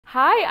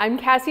Hi, I'm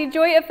Cassie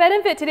Joy of Fed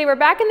and Fit. Today we're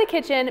back in the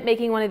kitchen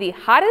making one of the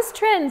hottest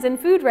trends in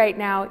food right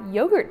now,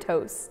 yogurt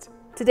toast.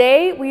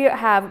 Today we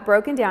have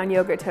broken down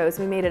yogurt toast.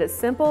 We made it as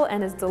simple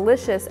and as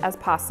delicious as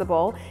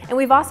possible. And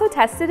we've also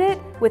tested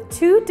it with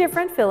two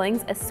different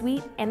fillings, a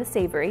sweet and a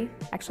savory.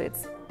 Actually,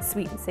 it's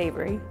sweet and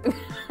savory.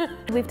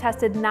 We've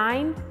tested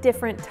 9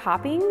 different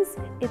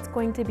toppings. It's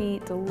going to be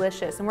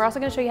delicious. And we're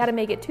also gonna show you how to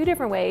make it 2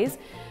 different ways.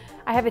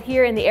 I have it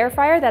here in the air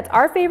fryer. That's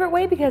our favorite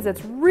way because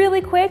it's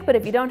really quick, but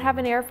if you don't have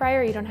an air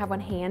fryer, you don't have one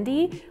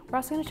handy, we're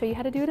also gonna show you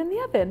how to do it in the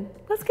oven.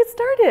 Let's get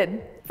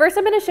started. First,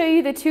 I'm gonna show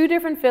you the 2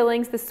 different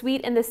fillings, the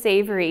sweet and the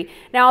savory.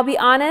 Now, I'll be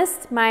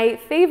honest, my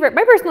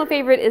personal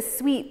favorite is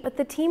sweet, but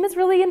the team is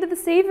really into the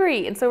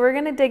savory, and so we're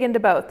gonna dig into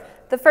both.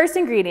 The first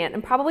ingredient,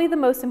 and probably the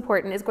most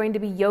important, is going to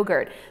be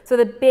yogurt. So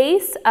the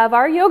base of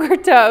our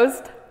yogurt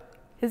toast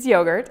is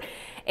yogurt,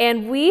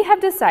 and we have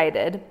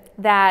decided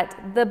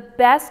that the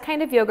best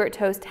kind of yogurt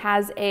toast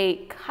has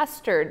a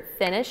custard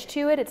finish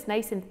to it. It's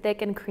nice and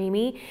thick and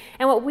creamy.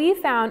 And what we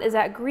found is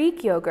that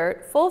Greek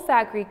yogurt,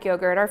 full-fat Greek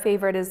yogurt, our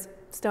favorite is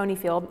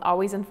Stonyfield,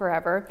 always and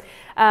forever,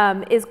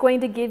 is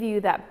going to give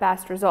you that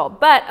best result.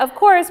 But of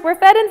course, we're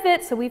Fed and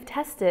Fit, so we've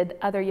tested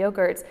other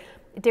yogurts.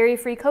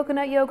 Dairy-free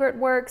coconut yogurt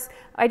works.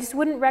 I just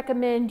wouldn't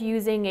recommend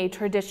using a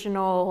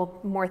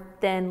traditional, more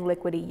thin,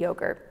 liquidy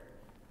yogurt.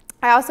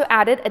 I also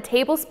added a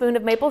tablespoon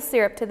of maple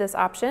syrup to this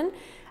option,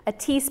 a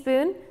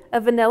teaspoon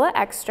of vanilla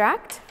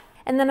extract,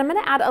 and then I'm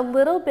gonna add a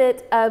little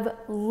bit of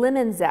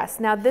lemon zest.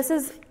 Now this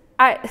is,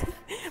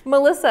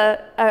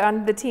 Melissa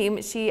on the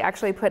team, she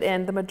actually put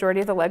in the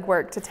majority of the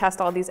legwork to test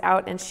all these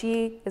out, and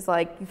she is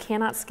like, you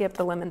cannot skip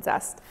the lemon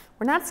zest.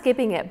 We're not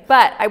skipping it,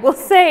 but I will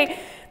say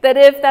that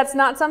if that's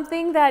not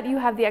something that you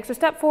have the extra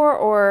step for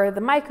or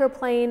the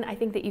microplane, I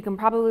think that you can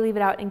probably leave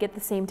it out and get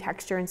the same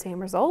texture and same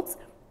results,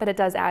 but it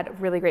does add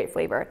really great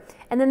flavor.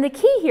 And then the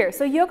key here,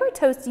 so yogurt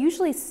toast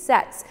usually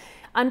sets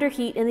under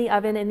heat in the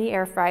oven in the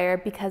air fryer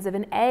because of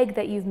an egg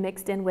that you've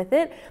mixed in with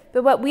it.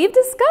 But what we've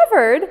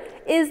discovered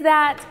is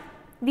that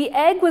the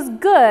egg was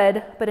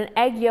good, but an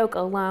egg yolk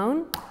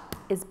alone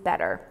is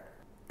better.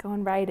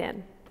 Going right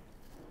in.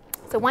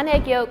 So 1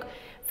 egg yolk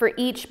for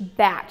each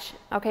batch,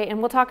 okay? And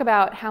we'll talk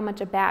about how much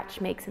a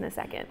batch makes in a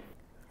second.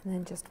 And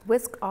then just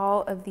whisk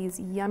all of these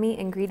yummy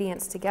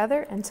ingredients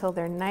together until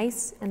they're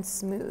nice and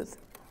smooth.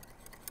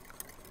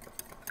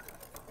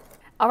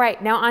 All right,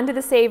 now onto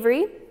the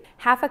savory.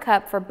 1/2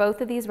 cup for both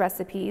of these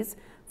recipes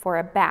for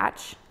a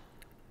batch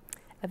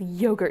of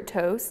yogurt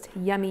toast,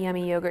 yummy,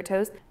 yummy yogurt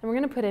toast. And we're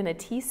gonna put in a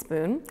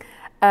teaspoon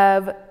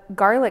of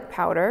garlic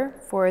powder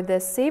for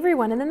this savory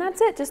one. And then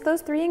that's it, just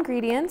those 3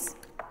 ingredients.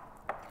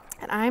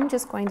 And I'm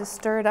just going to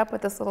stir it up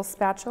with this little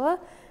spatula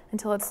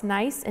until it's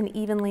nice and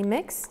evenly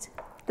mixed.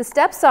 The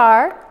steps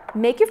are,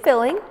 make your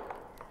filling,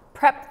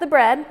 prep the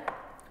bread,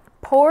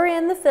 pour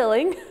in the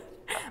filling,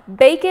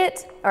 bake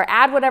it, or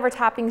add whatever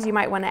toppings you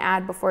might want to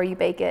add before you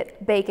bake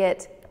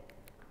it,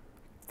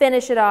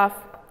 finish it off,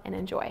 and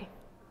enjoy.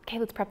 Okay,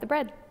 let's prep the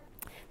bread.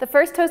 The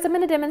first toast I'm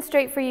going to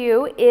demonstrate for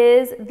you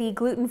is the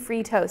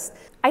gluten-free toast.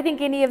 I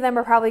think any of them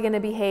are probably going to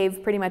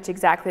behave pretty much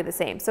exactly the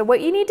same. So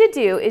what you need to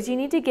do is you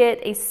need to get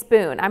a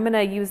spoon. I'm going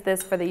to use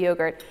this for the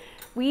yogurt.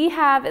 We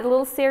have a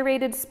little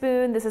serrated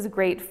spoon. This is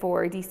great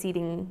for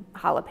de-seeding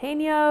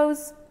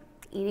jalapenos,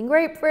 eating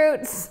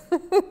grapefruits,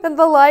 and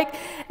the like.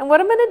 And what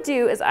I'm gonna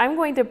do is I'm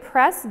going to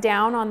press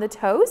down on the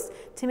toast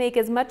to make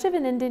as much of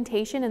an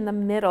indentation in the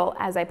middle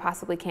as I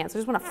possibly can. So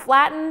I just wanna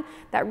flatten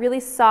that really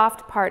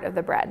soft part of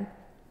the bread.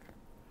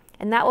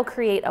 And that will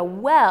create a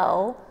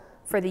well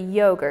for the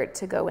yogurt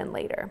to go in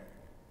later.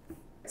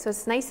 So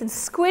it's nice and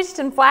squished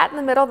and flat in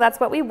the middle, that's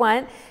what we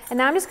want. And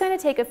now I'm just gonna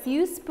take a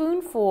few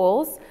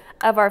spoonfuls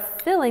of our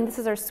filling, this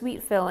is our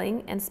sweet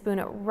filling, and spoon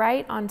it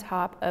right on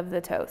top of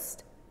the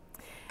toast.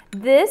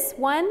 This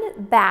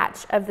one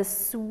batch of the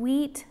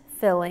sweet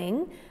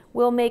filling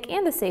will make,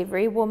 and the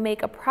savory, will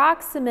make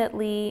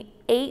approximately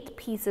 8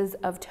 pieces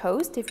of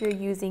toast if you're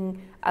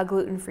using a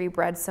gluten-free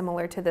bread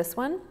similar to this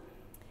one.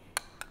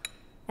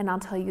 And I'll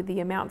tell you the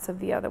amounts of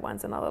the other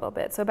ones in a little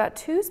bit. So about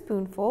 2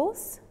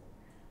 spoonfuls,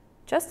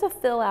 just to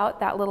fill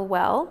out that little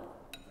well.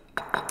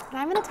 And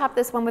I'm gonna top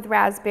this one with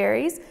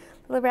raspberries.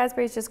 The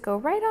raspberries just go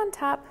right on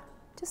top,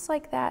 just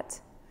like that.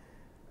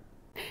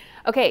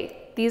 Okay,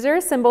 these are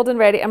assembled and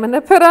ready. I'm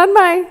gonna put on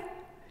my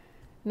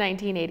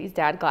 1980s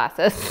dad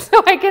glasses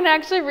so I can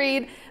actually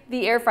read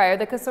the air fryer.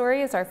 The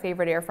Cosori is our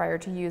favorite air fryer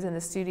to use in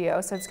the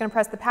studio. So I'm just gonna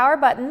press the power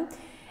button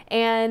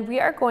and we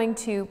are going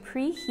to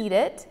preheat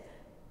it.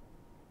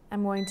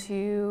 I'm going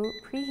to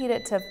preheat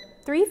it to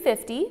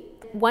 350.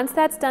 Once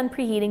that's done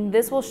preheating,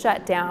 this will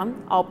shut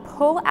down. I'll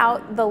pull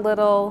out the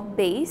little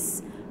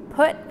base,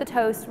 put the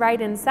toast right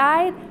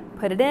inside,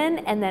 put it in,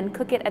 and then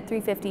cook it at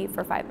 350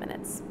 for 5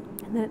 minutes.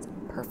 And then it's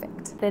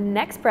perfect. The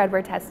next bread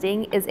we're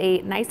testing is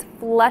a nice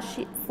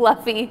fluffy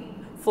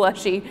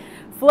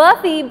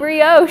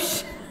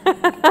brioche.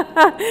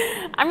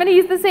 I'm gonna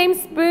use the same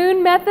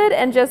spoon method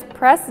and just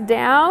press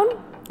down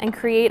and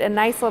create a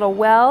nice little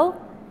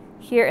well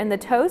here in the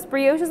toast.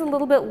 Brioche is a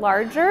little bit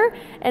larger,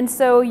 and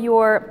so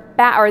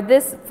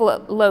this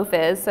loaf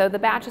is, so the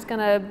batch is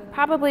gonna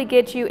probably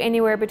get you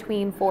anywhere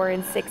between 4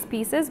 and 6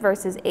 pieces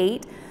versus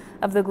 8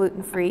 of the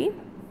gluten-free.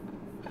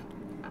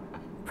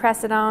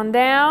 Press it on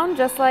down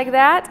just like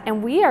that,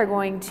 and we are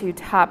going to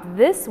top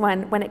this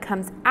one when it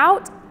comes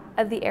out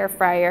of the air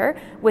fryer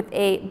with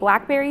a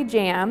blackberry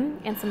jam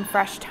and some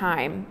fresh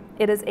thyme.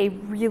 It is a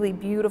really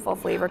beautiful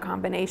flavor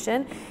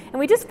combination, and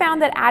we just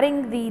found that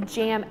adding the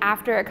jam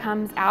after it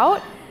comes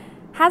out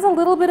has a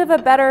little bit of a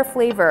better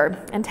flavor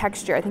and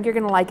texture. I think you're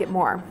gonna like it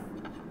more.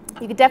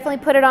 You could definitely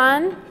put it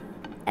on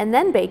and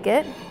then bake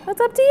it.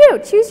 It's up to you.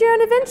 Choose your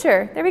own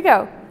adventure. There we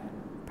go.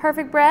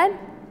 Perfect bread.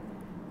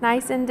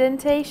 Nice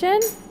indentation,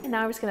 and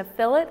now we're just gonna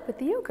fill it with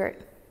the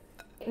yogurt.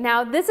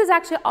 Now this is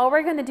actually all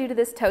we're gonna do to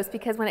this toast,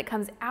 because when it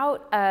comes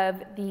out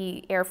of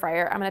the air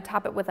fryer, I'm gonna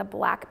top it with a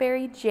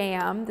blackberry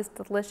jam, this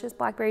delicious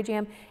blackberry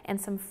jam,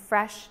 and some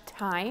fresh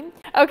thyme.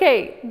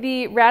 Okay,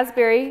 the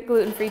raspberry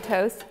gluten-free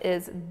toast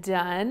is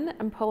done.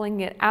 I'm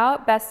pulling it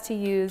out. Best to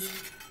use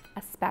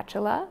a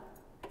spatula.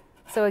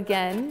 So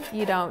again,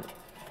 you don't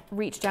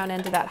reach down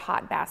into that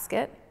hot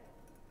basket.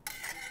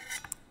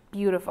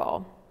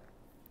 Beautiful.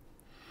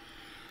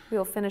 We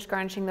will finish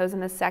garnishing those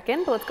in a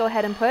second, but let's go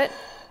ahead and put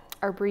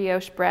our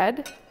brioche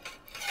bread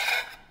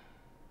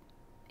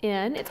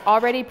in. It's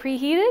already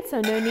preheated, so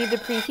no need to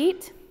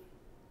preheat.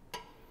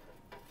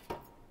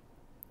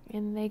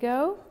 In they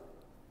go.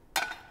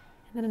 And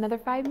then another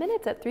 5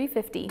 minutes at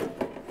 350.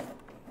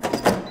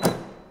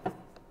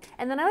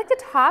 And then I like to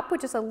top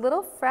with just a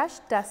little fresh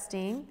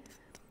dusting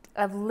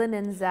of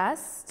lemon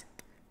zest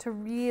to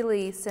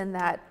really send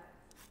that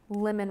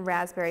lemon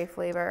raspberry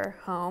flavor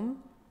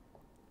home.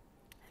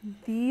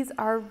 These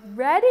are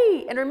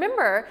ready. And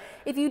remember,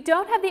 if you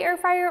don't have the air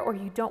fryer or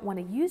you don't want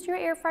to use your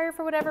air fryer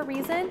for whatever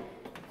reason,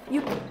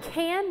 you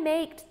can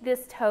make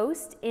this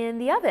toast in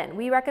the oven.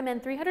 We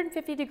recommend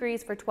 350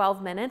 degrees for 12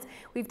 minutes.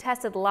 We've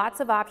tested lots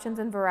of options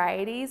and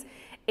varieties,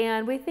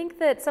 and we think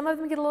that some of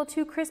them get a little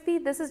too crispy.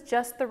 This is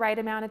just the right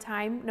amount of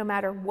time, no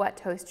matter what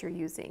toast you're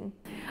using.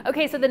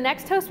 Okay, so the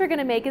next toast we're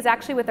gonna make is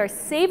actually with our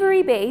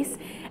savory base,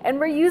 and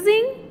we're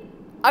using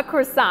a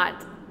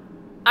croissant.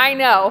 I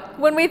know,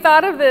 when we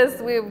thought of this,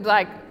 we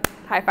like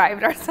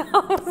high-fived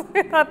ourselves.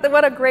 We thought that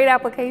what a great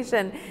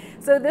application.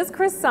 So this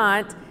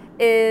croissant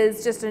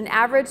is just an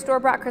average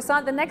store-bought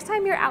croissant. The next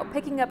time you're out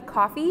picking up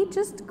coffee,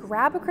 just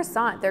grab a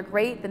croissant. They're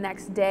great the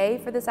next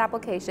day for this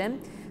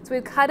application. So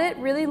we've cut it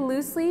really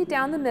loosely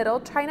down the middle.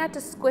 Try not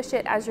to squish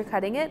it as you're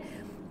cutting it,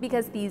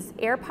 because these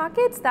air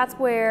pockets, that's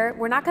where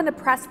we're not gonna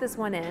press this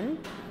one in.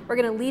 We're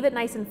gonna leave it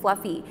nice and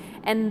fluffy.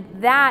 And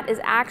that is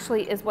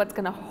what's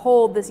gonna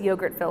hold this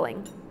yogurt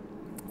filling.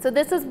 So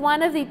this is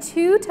one of the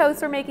 2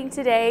 toasts we're making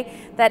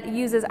today that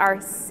uses our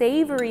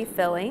savory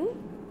filling.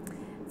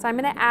 So I'm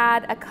gonna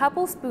add a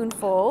couple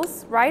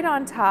spoonfuls right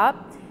on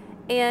top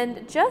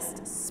and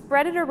just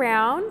spread it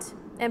around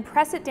and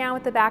press it down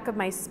with the back of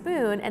my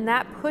spoon, and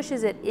that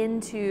pushes it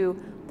into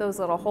those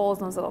little holes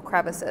and those little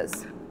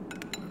crevices.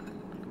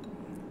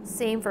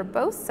 Same for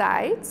both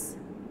sides.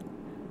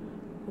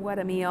 What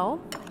a meal.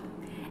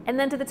 And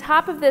then to the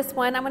top of this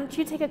one, I want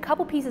you to take a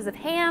couple pieces of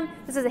ham.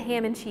 This is a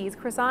ham and cheese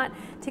croissant.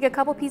 Take a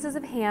couple pieces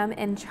of ham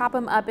and chop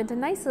them up into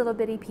nice little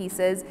bitty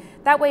pieces.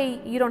 That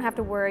way you don't have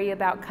to worry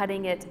about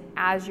cutting it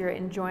as you're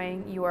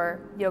enjoying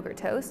your yogurt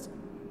toast.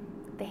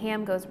 The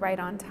ham goes right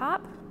on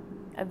top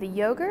of the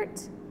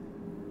yogurt.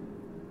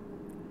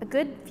 A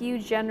good few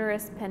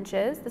generous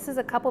pinches. This is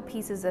a couple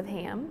pieces of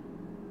ham.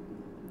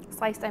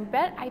 Sliced, I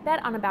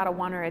bet on about a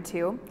 1 or a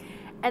 2.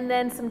 And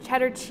then some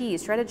cheddar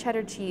cheese, shredded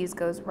cheddar cheese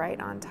goes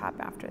right on top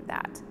after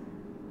that.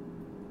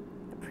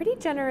 A pretty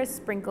generous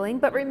sprinkling,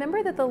 but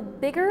remember that the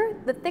thicker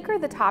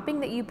the topping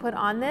that you put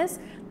on this,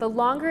 the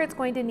longer it's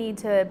going to need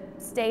to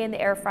stay in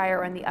the air fryer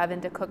or in the oven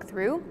to cook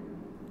through.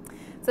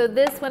 So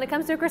this, when it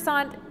comes to a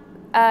croissant,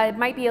 it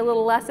might be a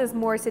little less is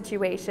more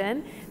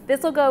situation.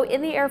 This will go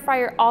in the air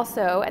fryer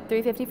also at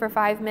 350 for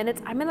 5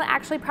 minutes. I'm gonna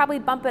actually probably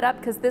bump it up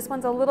because this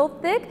one's a little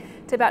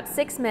thick to about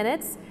 6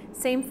 minutes.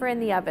 Same for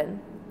in the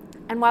oven.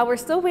 And while we're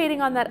still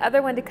waiting on that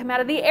other one to come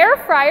out of the air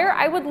fryer,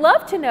 I would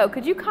love to know,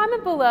 could you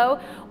comment below,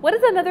 what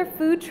is another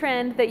food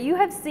trend that you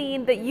have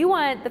seen that you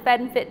want the Fed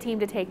and Fit team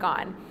to take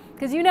on?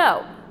 Because you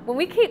know, when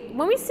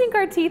we sink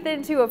our teeth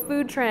into a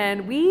food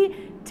trend,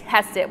 we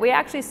test it. We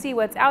actually see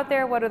what's out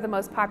there, what are the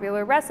most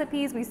popular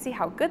recipes, we see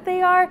how good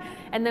they are,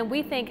 and then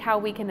we think how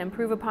we can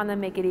improve upon them,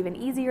 make it even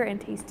easier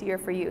and tastier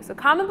for you. So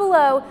comment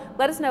below,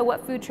 let us know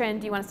what food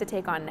trend you want us to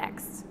take on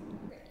next.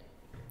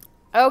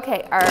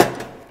 Okay, our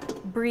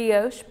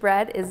brioche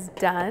bread is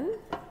done.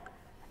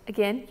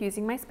 Again,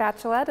 using my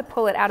spatula to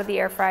pull it out of the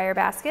air fryer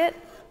basket.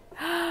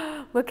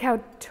 Look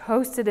how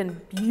toasted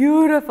and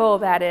beautiful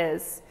that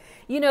is.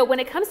 You know, when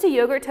it comes to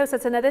yogurt toast,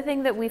 that's another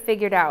thing that we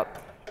figured out,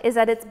 is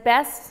that it's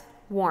best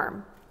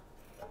warm.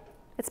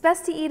 It's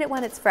best to eat it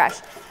when it's fresh.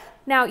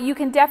 Now, you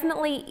can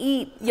definitely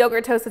eat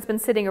yogurt toast that's been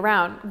sitting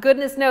around.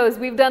 Goodness knows,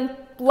 we've done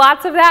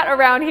lots of that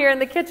around here in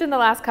the kitchen the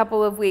last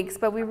couple of weeks,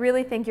 but we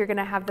really think you're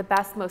gonna have the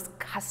best, most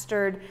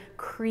custard,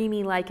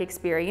 creamy-like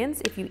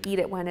experience if you eat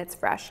it when it's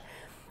fresh.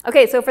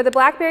 Okay, so for the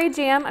blackberry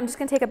jam, I'm just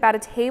gonna take about a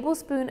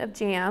tablespoon of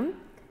jam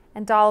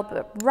and dollop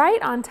it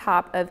right on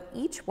top of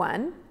each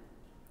one.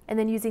 And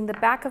then using the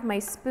back of my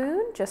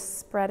spoon, just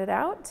spread it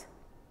out.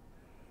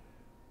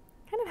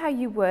 Kind of how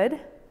you would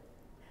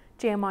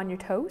jam on your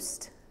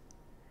toast.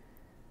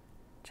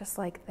 Just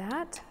like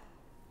that.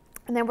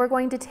 And then we're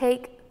going to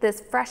take this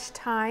fresh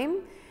thyme,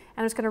 and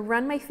I'm just going to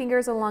run my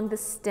fingers along the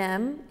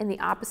stem in the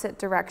opposite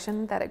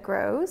direction that it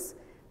grows.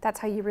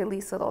 That's how you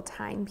release little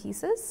thyme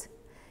pieces.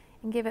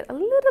 And give it a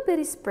little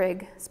bitty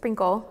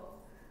sprinkle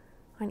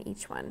on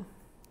each one.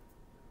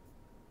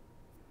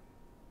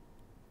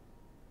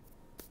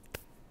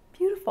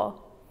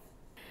 Beautiful.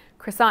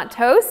 Croissant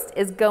toast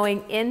is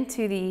going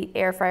into the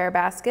air fryer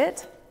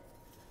basket,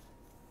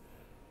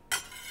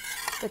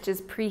 which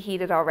is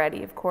preheated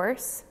already, of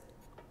course.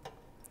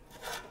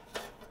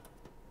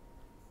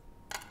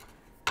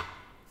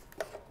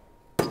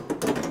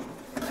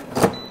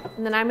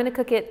 And then I'm gonna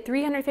cook it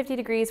 350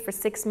 degrees for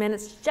 6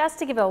 minutes, just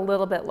to give it a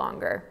little bit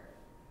longer.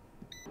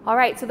 All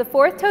right, so the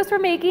fourth toast we're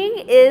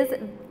making is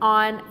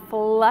on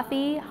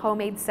fluffy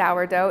homemade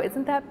sourdough.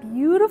 Isn't that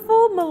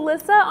beautiful?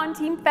 Melissa on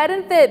Team Fed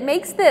and Fit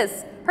makes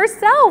this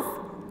herself.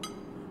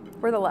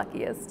 We're the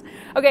luckiest.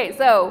 Okay,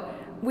 so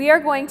we are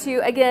going to,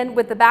 again,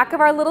 with the back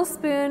of our little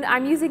spoon,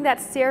 I'm using that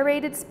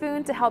serrated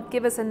spoon to help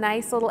give us a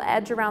nice little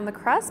edge around the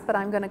crust, but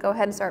I'm gonna go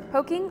ahead and start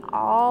poking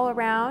all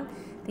around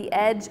the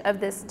edge of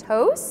this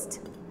toast.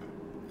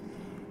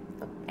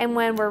 And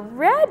when we're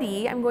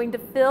ready, I'm going to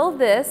fill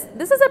this.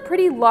 This is a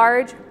pretty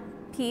large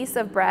piece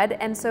of bread,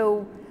 and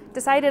so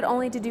decided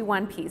only to do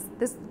one piece.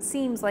 This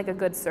seems like a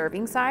good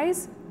serving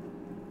size,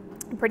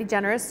 a pretty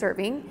generous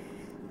serving.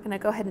 I'm gonna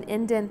go ahead and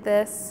indent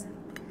this.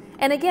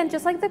 And again,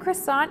 just like the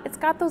croissant, it's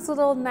got those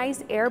little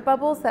nice air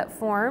bubbles that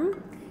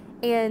form,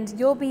 and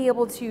you'll be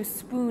able to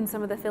spoon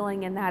some of the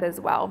filling in that as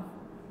well.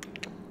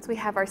 So we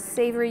have our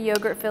savory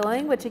yogurt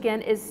filling, which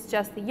again is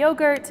just the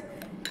yogurt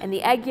and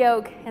the egg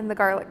yolk and the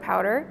garlic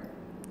powder.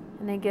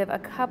 And then give a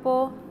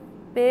couple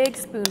big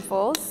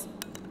spoonfuls.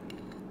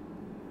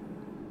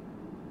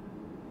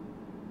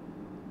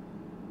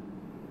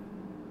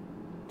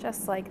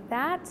 Just like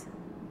that.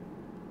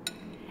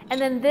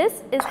 And then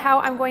this is how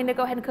I'm going to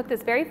go ahead and cook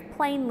this very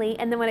plainly.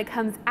 And then when it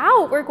comes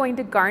out, we're going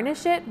to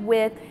garnish it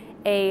with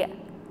a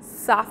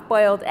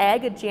soft-boiled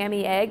egg, a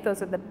jammy egg.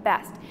 Those are the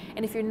best.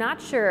 And if you're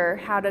not sure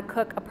how to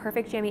cook a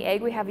perfect jammy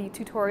egg, we have a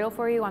tutorial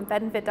for you on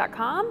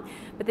fedandfit.com.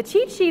 But the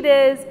cheat sheet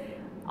is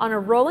on a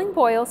rolling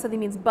boil, so that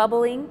means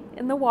bubbling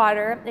in the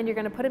water, and you're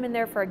gonna put them in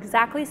there for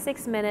exactly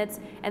 6 minutes,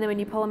 and then when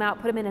you pull them out,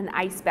 put them in an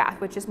ice bath,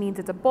 which just means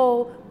it's a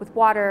bowl with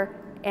water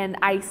and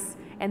ice,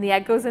 and the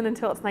egg goes in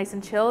until it's nice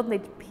and chilled, and they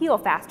peel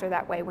faster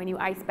that way when you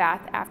ice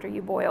bath after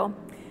you boil.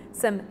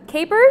 Some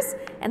capers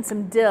and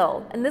some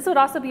dill, and this would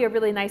also be a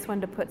really nice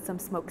one to put some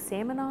smoked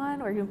salmon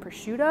on, or even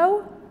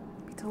prosciutto.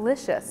 It'd be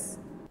delicious.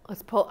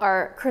 Let's pull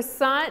our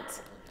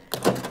croissant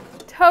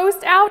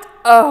toast out.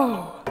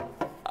 Oh,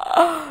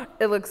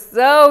 it looks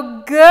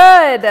so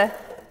good.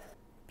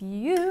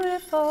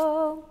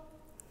 Beautiful.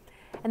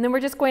 And then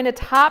we're just going to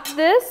top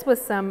this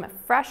with some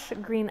fresh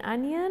green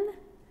onion,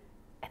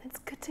 and it's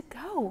good to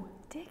go.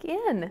 Dig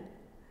in.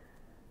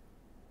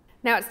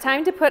 Now it's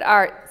time to put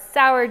our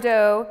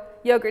sourdough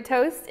yogurt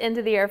toast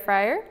into the air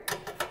fryer.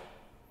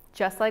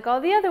 Just like all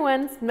the other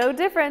ones, no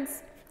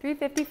difference.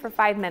 350 for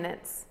 5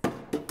 minutes.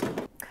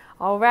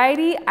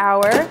 Alrighty,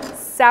 our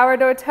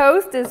sourdough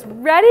toast is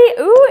ready.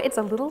 Ooh, it's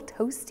a little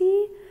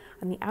toasty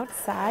on the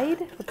outside.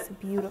 Looks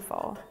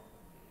beautiful.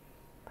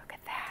 Look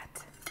at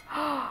that.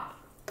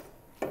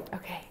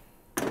 Okay,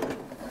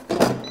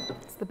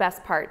 it's the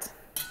best part.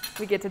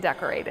 We get to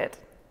decorate it.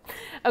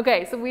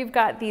 Okay, so we've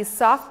got these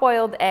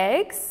soft-boiled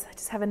eggs. I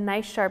just have a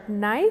nice sharp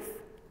knife.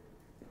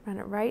 Run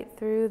it right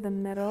through the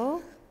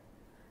middle.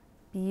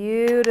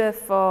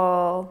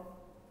 Beautiful.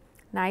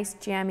 Nice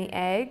jammy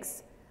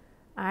eggs.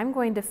 I'm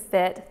going to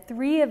fit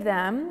 3 of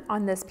them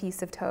on this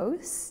piece of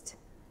toast.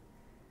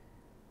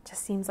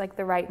 Just seems like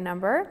the right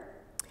number.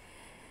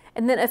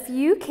 And then a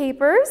few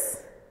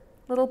capers,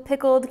 little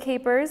pickled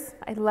capers.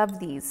 I love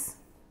these.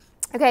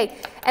 Okay,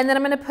 and then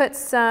I'm gonna put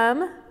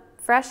some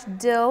fresh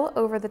dill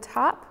over the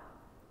top.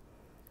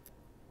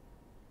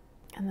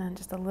 And then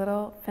just a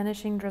little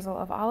finishing drizzle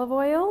of olive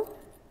oil.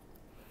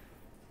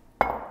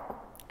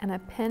 And a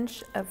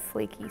pinch of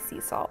flaky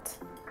sea salt.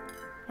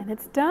 And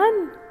it's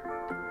done.